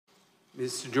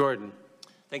Mr. Jordan.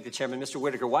 Thank the Chairman. Mr.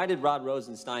 Whitaker, why did Rod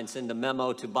Rosenstein send a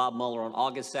memo to Bob Mueller on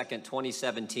August 2nd,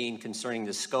 2017 concerning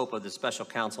the scope of the special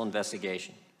counsel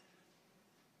investigation?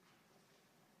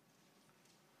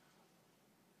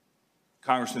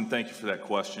 Congressman, thank you for that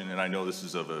question, and I know this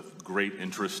is of a great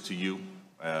interest to you,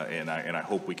 and I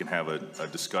hope we can have a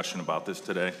discussion about this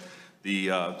today.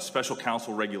 The special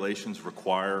counsel regulations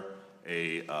require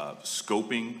a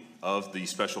scoping of the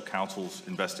special counsel's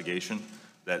investigation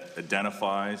that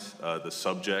identifies the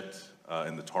subject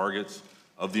and the targets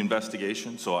of the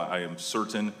investigation. So I am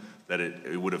certain that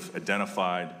it would have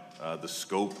identified the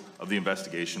scope of the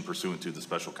investigation pursuant to the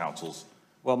special counsel's.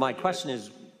 Well, my question is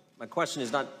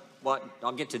not what,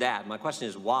 I'll get to that. My question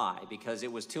is why, because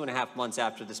it was 2.5 months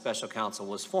after the special counsel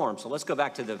was formed. So let's go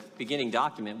back to the beginning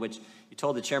document, which you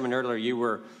told the chairman earlier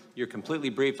you're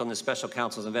completely briefed on the special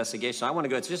counsel's investigation. I want to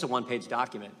go, it's just a one-page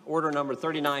document. Order number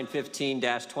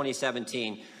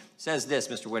 3915-2017 says this,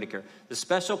 Mr. Whitaker, the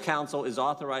special counsel is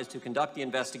authorized to conduct the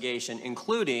investigation,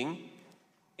 including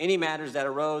any matters that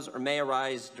arose or may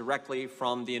arise directly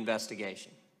from the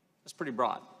investigation. That's pretty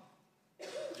broad. Do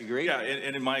you agree? Yeah,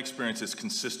 and in my experience, it's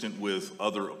consistent with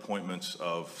other appointments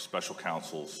of special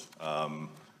counsels.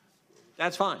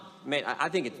 That's fine. I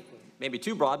think it may be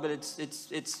too broad, but it's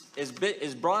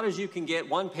as broad as you can get.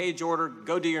 One-page order,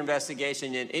 go do your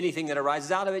investigation, and anything that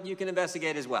arises out of it, you can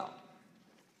investigate as well.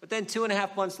 But then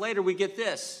 2.5 months later, we get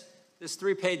this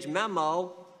 3-page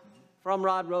memo from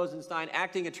Rod Rosenstein,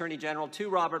 Acting Attorney General, to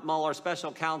Robert Mueller,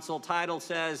 Special Counsel. Title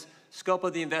says, Scope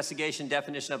of the Investigation,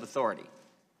 Definition of Authority.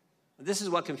 This is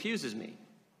what confuses me,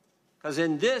 because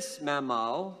in this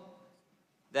memo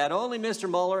that only Mr.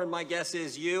 Mueller, and my guess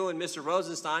is you and Mr.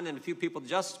 Rosenstein and a few people at the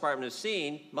Justice Department have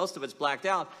seen, most of it's blacked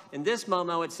out. In this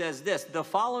memo, it says this: the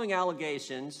following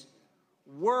allegations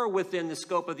were within the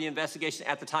scope of the investigation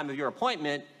at the time of your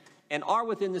appointment and are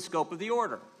within the scope of the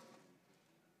order.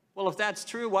 Well, if that's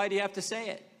true, why do you have to say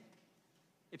it?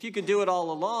 If you could do it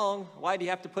all along, why do you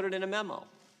have to put it in a memo?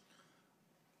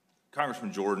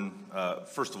 Congressman Jordan,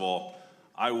 first of all,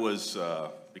 I was,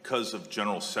 because of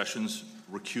General Sessions'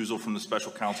 recusal from the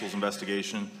special counsel's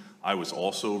investigation, I was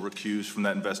also recused from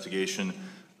that investigation.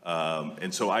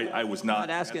 And so I was not. I'm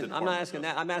not asking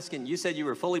that. I'm asking, you said you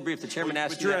were fully briefed. The chairman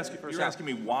asked you that. But you're asking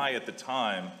me why at the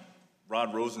time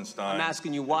Rod Rosenstein. I'm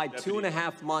asking you why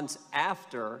 2.5 months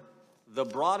after the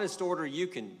broadest order you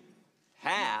can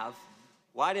have,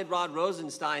 why did Rod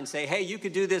Rosenstein say, hey, you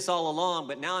could do this all along,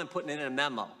 but now I'm putting it in a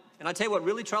memo? And I'll tell you what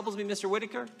really troubles me, Mr.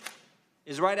 Whitaker,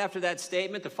 is right after that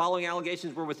statement, the following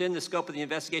allegations were within the scope of the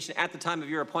investigation at the time of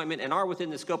your appointment and are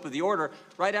within the scope of the order.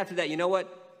 Right after that, you know what?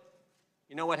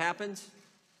 You know what happens?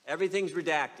 Everything's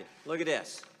redacted. Look at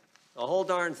this. The whole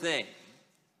darn thing.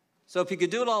 So if you could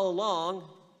do it all along,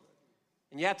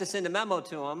 and you have to send a memo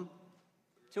to them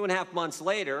 2.5 months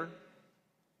later,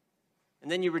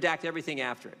 and then you redact everything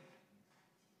after it.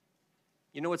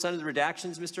 You know what's under the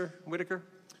redactions, Mr. Whitaker?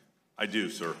 I do,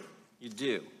 sir. You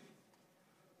do.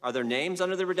 Are there names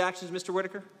under the redactions, Mr.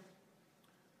 Whitaker?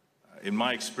 In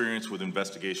my experience with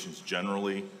investigations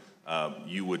generally,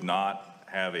 you would not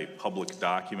have a public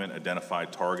document identify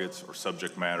targets or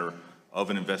subject matter of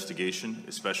an investigation,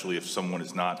 especially if someone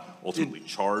is not ultimately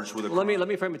charged with a crime. Let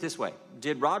me frame it this way.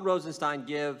 Did Rod Rosenstein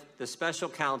give the special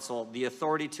counsel the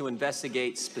authority to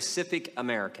investigate specific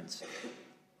Americans?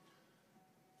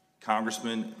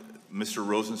 Congressman, Mr.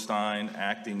 Rosenstein,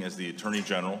 acting as the Attorney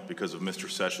General because of Mr.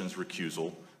 Sessions'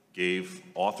 recusal, gave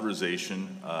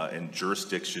authorization and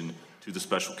jurisdiction to the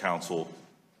special counsel.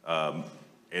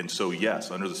 And so, yes,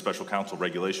 under the special counsel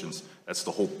regulations, that's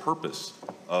the whole purpose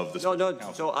of the special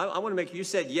counsel. So I want to make, you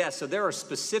said yes. So there are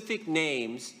specific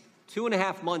names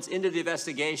 2.5 months into the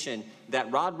investigation that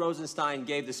Rod Rosenstein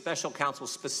gave the special counsel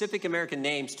specific American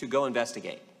names to go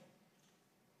investigate.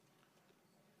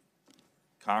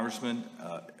 Congressman,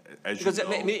 as you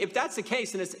know, if that's the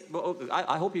case, then it's, well,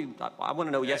 I hope you, I want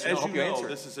to know yes or no. I hope you answer.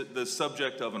 This is the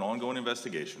subject of an ongoing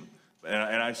investigation,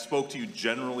 and I spoke to you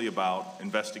generally about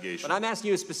investigation. But I'm asking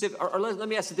you a specific, or let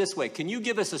me ask it this way. Can you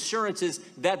give us assurances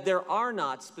that there are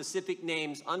not specific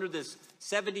names under this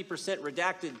 70%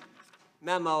 redacted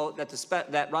memo that,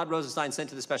 that Rod Rosenstein sent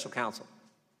to the special counsel?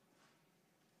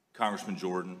 Congressman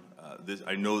Jordan,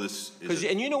 I know this is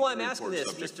and you know why I'm asking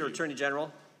this, Mr. Attorney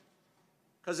General?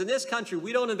 Because in this country,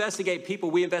 we don't investigate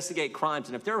people, we investigate crimes.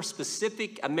 And if there are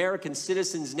specific American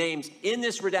citizens' names in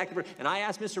this redacted, and I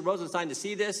asked Mr. Rosenstein to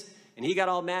see this, and he got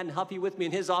all mad and huffy with me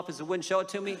in his office and wouldn't show it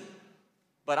to me.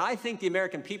 But I think the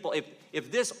American people,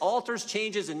 if this alters,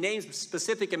 changes, and names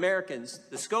specific Americans,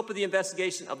 the scope of the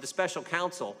investigation of the special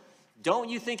counsel, don't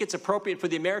you think it's appropriate for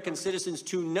the American citizens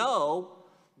to know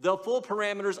the full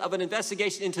parameters of an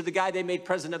investigation into the guy they made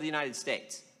President of the United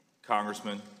States?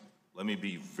 Congressman, let me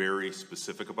be very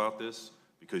specific about this,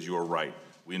 because you are right.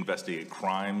 We investigate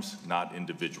crimes, not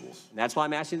individuals. And that's why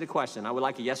I'm asking the question. I would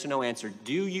like a yes or no answer.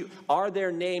 Are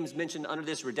there names mentioned under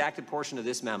this redacted portion of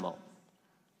this memo?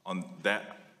 On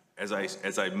that, as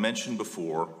I mentioned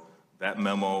before, that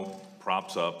memo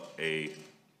props up a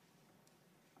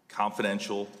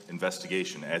confidential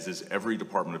investigation, as is every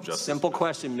Department of Justice. Simple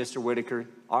question, Mr. Whitaker.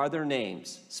 Are there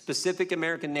names, specific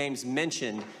American names,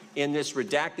 mentioned in this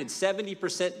redacted,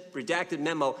 70% redacted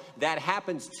memo that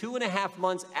happens 2.5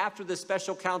 months after the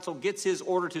special counsel gets his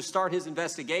order to start his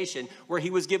investigation, where he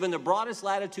was given the broadest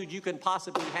latitude you can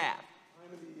possibly have?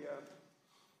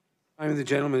 Time of the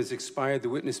gentleman has expired. The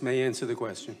witness may answer the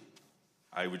question.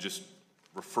 I would just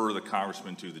refer the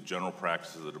Congressman to the general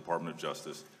practice of the Department of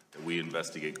Justice, that we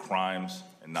investigate crimes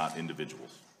and not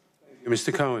individuals.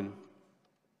 Mr. Cohen.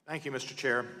 Thank you, Mr.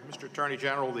 Chair. Mr. Attorney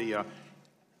General, the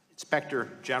Inspector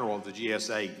General of the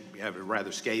GSA have a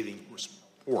rather scathing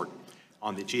report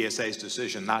on the GSA's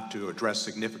decision not to address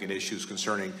significant issues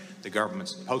concerning the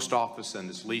government's post office and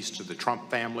its lease to the Trump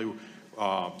family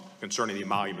concerning the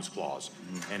Emoluments Clause.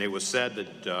 And it was said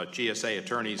that GSA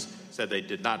attorneys said they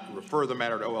did not refer the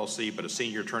matter to OLC, but a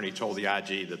senior attorney told the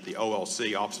IG that the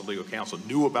OLC, Office of Legal Counsel,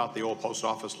 knew about the old post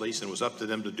office lease and it was up to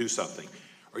them to do something.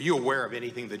 Are you aware of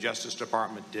anything the Justice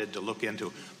Department did to look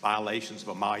into violations of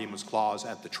Emoluments Clause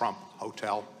at the Trump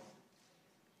Hotel?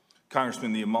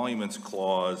 Congressman, the Emoluments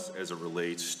Clause, as it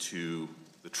relates to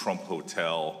the Trump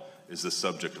Hotel, is the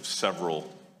subject of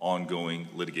several ongoing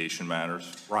litigation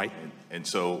matters. Right. And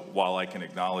so while I can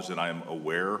acknowledge that I am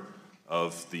aware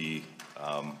of the,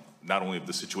 not only of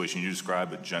the situation you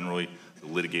described, but generally the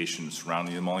litigation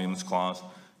surrounding the Emoluments Clause,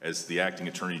 as the Acting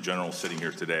Attorney General sitting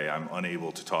here today, I'm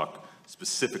unable to talk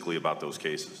specifically about those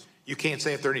cases. You can't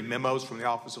say if there are any memos from the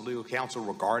Office of Legal Counsel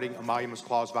regarding Emoluments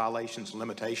Clause violations and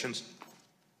limitations?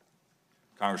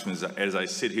 Congressman, as I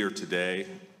sit here today,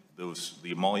 the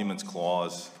Emoluments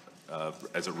Clause,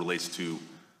 as it relates to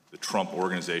the Trump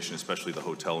organization, especially the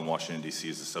hotel in Washington, D.C.,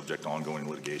 is the subject of ongoing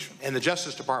litigation. And the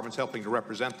Justice Department's helping to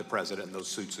represent the president in those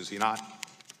suits, is he not?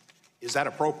 Is that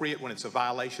appropriate when it's a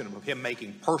violation of him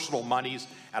making personal monies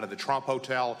out of the Trump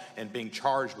Hotel and being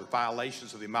charged with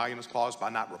violations of the Emoluments Clause by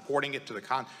not reporting it to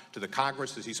the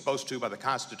Congress as he's supposed to by the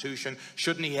Constitution?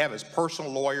 Shouldn't he have his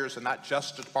personal lawyers and not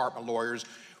Justice Department lawyers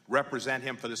represent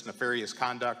him for this nefarious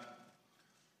conduct?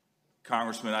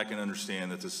 Congressman, I can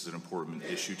understand that this is an important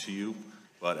issue to you,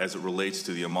 but as it relates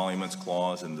to the Emoluments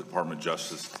Clause and the Department of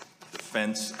Justice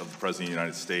defense of the President of the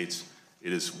United States,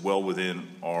 it is well within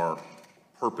our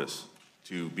purpose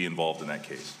to be involved in that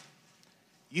case.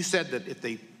 You said that if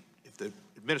the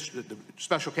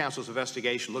special counsel's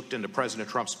investigation looked into President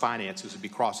Trump's finances, it'd be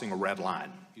crossing a red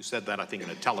line. You said that, I think, in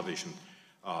a television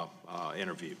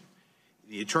interview.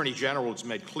 The Attorney General has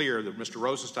made clear that Mr.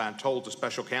 Rosenstein told the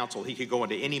special counsel he could go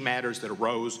into any matters that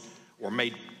arose or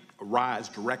may arise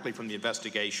directly from the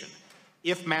investigation.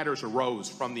 If matters arose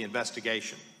from the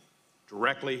investigation,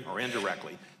 directly or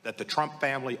indirectly, that the Trump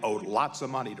family owed lots of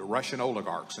money to Russian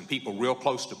oligarchs and people real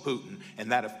close to Putin,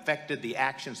 and that affected the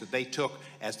actions that they took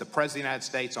as the President of the United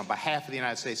States on behalf of the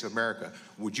United States of America,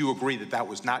 would you agree that that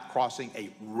was not crossing a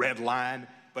red line,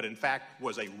 but in fact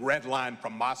was a red line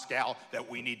from Moscow that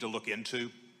we need to look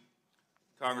into?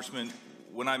 Congressman,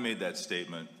 when I made that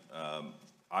statement,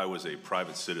 I was a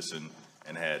private citizen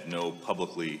and had no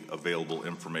publicly available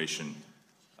information.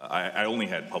 I only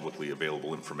had publicly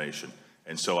available information.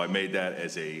 And so I made that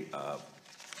as a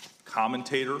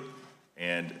commentator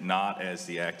and not as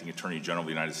the Acting Attorney General of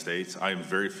the United States. I am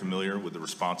very familiar with the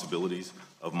responsibilities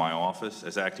of my office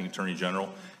as Acting Attorney General,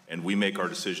 and we make our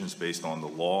decisions based on the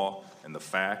law and the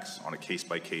facts on a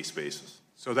case-by-case basis.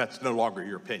 So that's no longer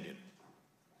your opinion?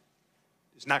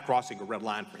 It's not crossing a red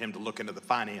line for him to look into the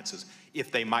finances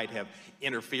if they might have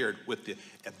interfered with the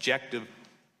objective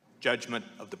judgment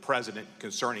of the president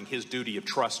concerning his duty of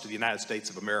trust to the United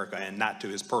States of America and not to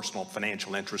his personal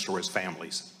financial interest or his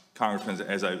family's. Congressman,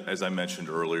 as I mentioned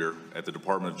earlier, at the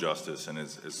Department of Justice, and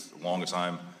as long as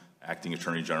I'm Acting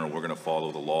Attorney General, we're going to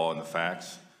follow the law and the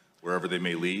facts wherever they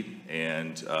may lead,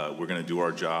 and we're going to do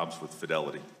our jobs with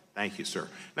fidelity. Thank you, sir.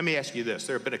 Let me ask you this.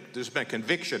 There's been a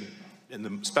conviction in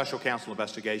the special counsel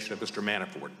investigation of Mr.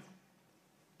 Manafort.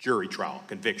 Jury trial,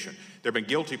 conviction. There have been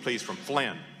guilty pleas from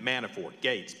Flynn, Manafort,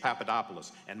 Gates,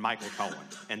 Papadopoulos, and Michael Cohen,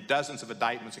 and dozens of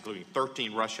indictments, including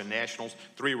 13 Russian nationals,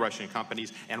 3 Russian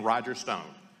companies, and Roger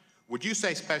Stone. Would you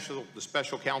say the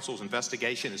special counsel's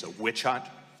investigation is a witch hunt?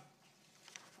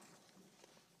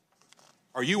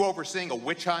 Are you overseeing a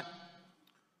witch hunt?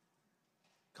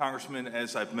 Congressman,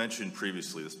 as I've mentioned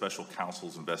previously, the special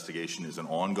counsel's investigation is an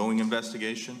ongoing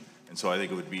investigation, and so I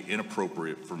think it would be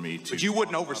inappropriate for me to... But you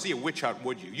wouldn't oversee a witch hunt,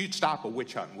 would you? You'd stop a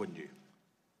witch hunt, wouldn't you?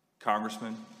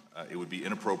 Congressman, it would be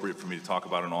inappropriate for me to talk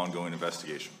about an ongoing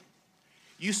investigation.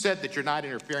 You said that you're not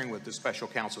interfering with the special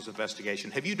counsel's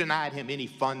investigation. Have you denied him any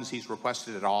funds he's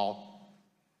requested at all?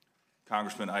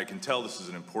 Congressman, I can tell this is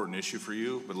an important issue for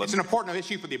you, but It's an important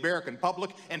issue for the American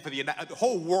public and for the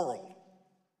whole world.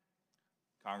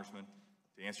 Congressman,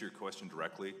 to answer your question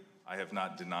directly, I have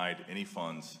not denied any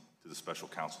funds to the special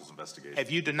counsel's investigation.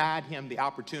 Have you denied him the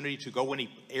opportunity to go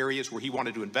any areas where he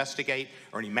wanted to investigate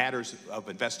or any matters of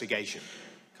investigation?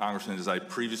 Congressman, as I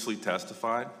previously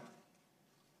testified,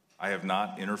 I have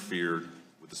not interfered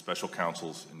with the special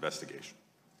counsel's investigation.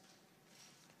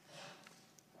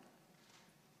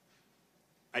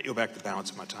 I yield back the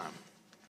balance of my time.